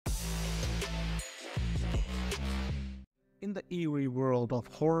In the eerie world of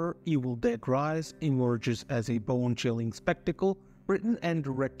horror, Evil Dead Rise emerges as a bone-chilling spectacle written and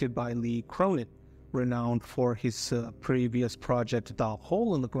directed by Lee Cronin. Renowned for his previous project The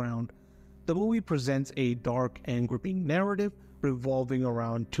Hole in the Ground, the movie presents a dark and gripping narrative revolving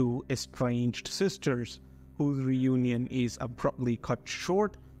around two estranged sisters whose reunion is abruptly cut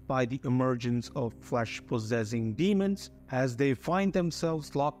short by the emergence of flesh-possessing demons. As they find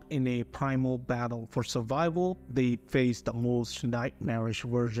themselves locked in a primal battle for survival, they face the most nightmarish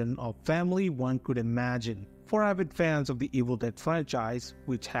version of family one could imagine. For avid fans of the Evil Dead franchise,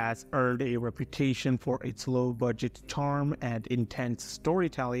 which has earned a reputation for its low-budget charm and intense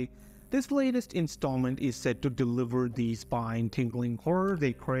storytelling, this latest installment is set to deliver the spine-tingling horror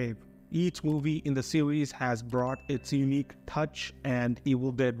they crave. Each movie in the series has brought its unique touch, and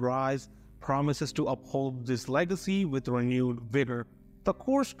Evil Dead Rise promises to uphold this legacy with renewed vigor. The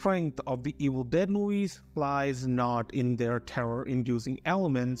core strength of the Evil Dead movies lies not in their terror-inducing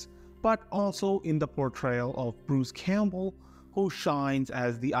elements, but also in the portrayal of Bruce Campbell, who shines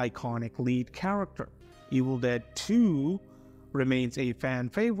as the iconic lead character. Evil Dead 2 remains a fan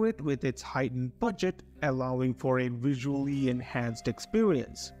favorite with its heightened budget, allowing for a visually enhanced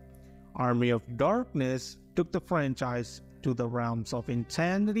experience. Army of Darkness took the franchise to the realms of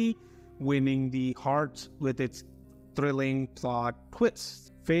insanity, winning the hearts with its thrilling plot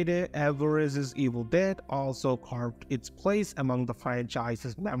twists. Fede Alvarez's Evil Dead also carved its place among the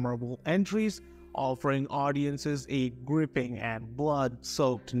franchise's memorable entries, offering audiences a gripping and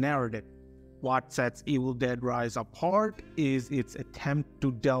blood-soaked narrative. What sets Evil Dead Rise apart is its attempt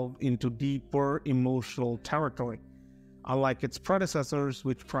to delve into deeper emotional territory. Unlike its predecessors,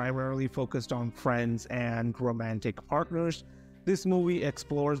 which primarily focused on friends and romantic partners, this movie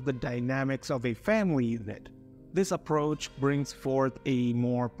explores the dynamics of a family unit. This approach brings forth a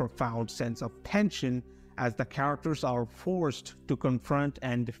more profound sense of tension as the characters are forced to confront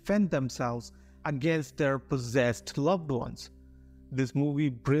and defend themselves against their possessed loved ones. This movie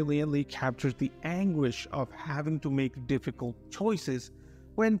brilliantly captures the anguish of having to make difficult choices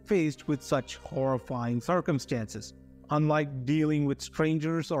when faced with such horrifying circumstances. Unlike dealing with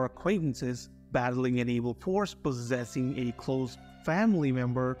strangers or acquaintances, battling an evil force possessing a close family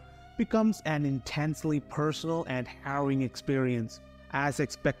member becomes an intensely personal and harrowing experience. As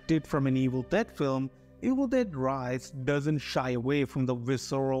expected from an Evil Dead film, Evil Dead Rise doesn't shy away from the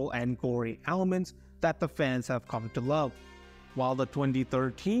visceral and gory elements that the fans have come to love. While the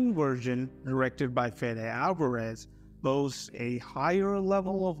 2013 version, directed by Fede Alvarez, boasts a higher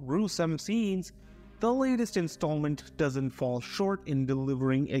level of gruesome scenes, the latest installment doesn't fall short in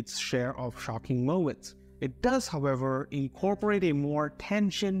delivering its share of shocking moments. It does, however, incorporate a more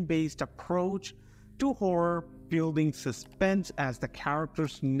tension-based approach to horror, building suspense as the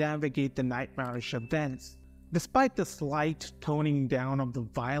characters navigate the nightmarish events. Despite the slight toning down of the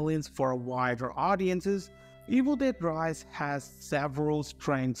violence for wider audiences, Evil Dead Rise has several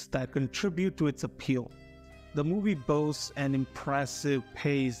strengths that contribute to its appeal. The movie boasts an impressive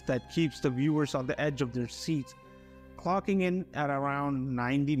pace that keeps the viewers on the edge of their seats. Clocking in at around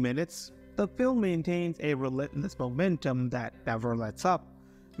 90 minutes, the film maintains a relentless momentum that never lets up,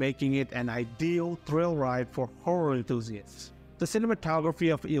 making it an ideal thrill ride for horror enthusiasts. The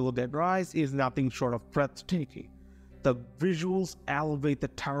cinematography of Evil Dead Rise is nothing short of breathtaking. The visuals elevate the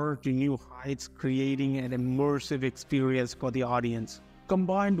terror to new heights, creating an immersive experience for the audience.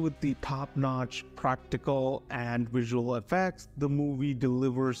 Combined with the top-notch practical and visual effects, the movie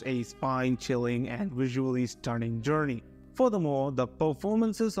delivers a spine-chilling and visually stunning journey. Furthermore, the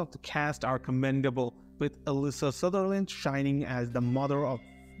performances of the cast are commendable, with Alyssa Sutherland shining as the mother of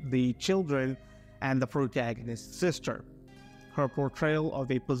the children and the protagonist's sister. Her portrayal of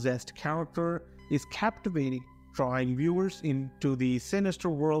a possessed character is captivating, drawing viewers into the sinister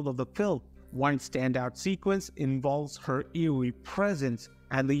world of the film. One standout sequence involves her eerie presence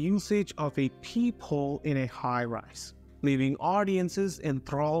and the usage of a peephole in a high-rise, leaving audiences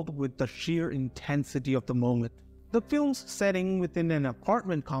enthralled with the sheer intensity of the moment. The film's setting within an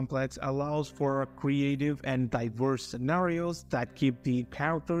apartment complex allows for creative and diverse scenarios that keep the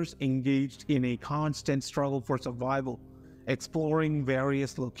characters engaged in a constant struggle for survival. Exploring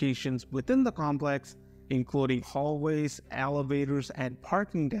various locations within the complex, including hallways, elevators, and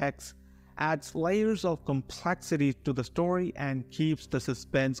parking decks, adds layers of complexity to the story and keeps the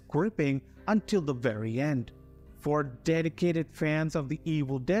suspense gripping until the very end. For dedicated fans of the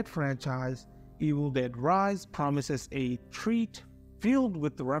Evil Dead franchise, Evil Dead Rise promises a treat filled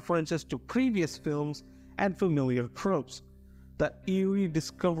with references to previous films and familiar tropes. The eerie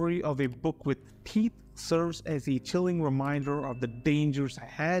discovery of a book with teeth serves as a chilling reminder of the dangers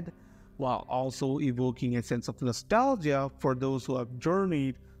ahead, while also evoking a sense of nostalgia for those who have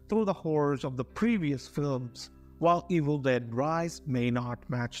journeyed through the horrors of the previous films. While Evil Dead Rise may not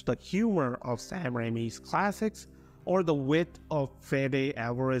match the humor of Sam Raimi's classics or the wit of Fede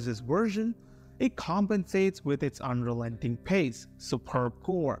Alvarez's version, it compensates with its unrelenting pace, superb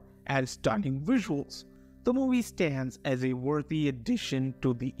gore, and stunning visuals. The movie stands as a worthy addition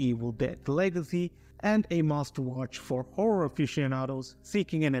to the Evil Dead legacy and a must-watch for horror aficionados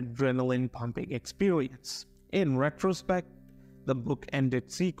seeking an adrenaline-pumping experience. In retrospect, the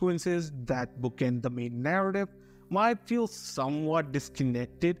book-ended sequences that bookend the main narrative might feel somewhat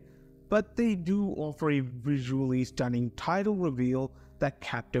disconnected, but they do offer a visually stunning title reveal that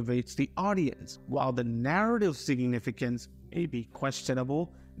captivates the audience. While the narrative significance may be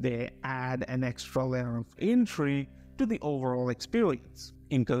questionable, they add an extra layer of intrigue to the overall experience.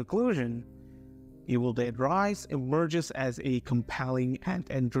 In conclusion, Evil Dead Rise emerges as a compelling and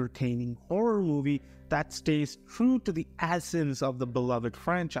entertaining horror movie that stays true to the essence of the beloved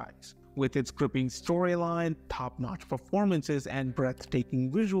franchise. With its gripping storyline, top-notch performances, and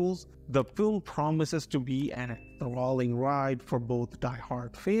breathtaking visuals, the film promises to be an enthralling ride for both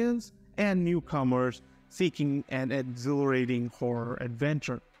die-hard fans and newcomers seeking an exhilarating horror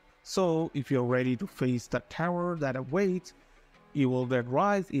adventure. So, if you're ready to face the terror that awaits, Evil Dead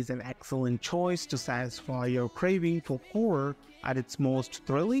Rise is an excellent choice to satisfy your craving for horror at its most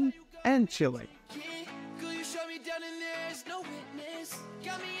thrilling and chilling.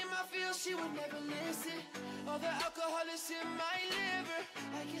 She would never listen. All the alcohol is in my liver.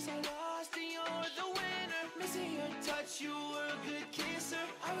 I guess I lost and you're the winner. Missing your touch, you were a good kisser.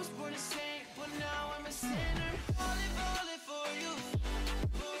 I was born a saint, but now I'm a sinner. Falling for you.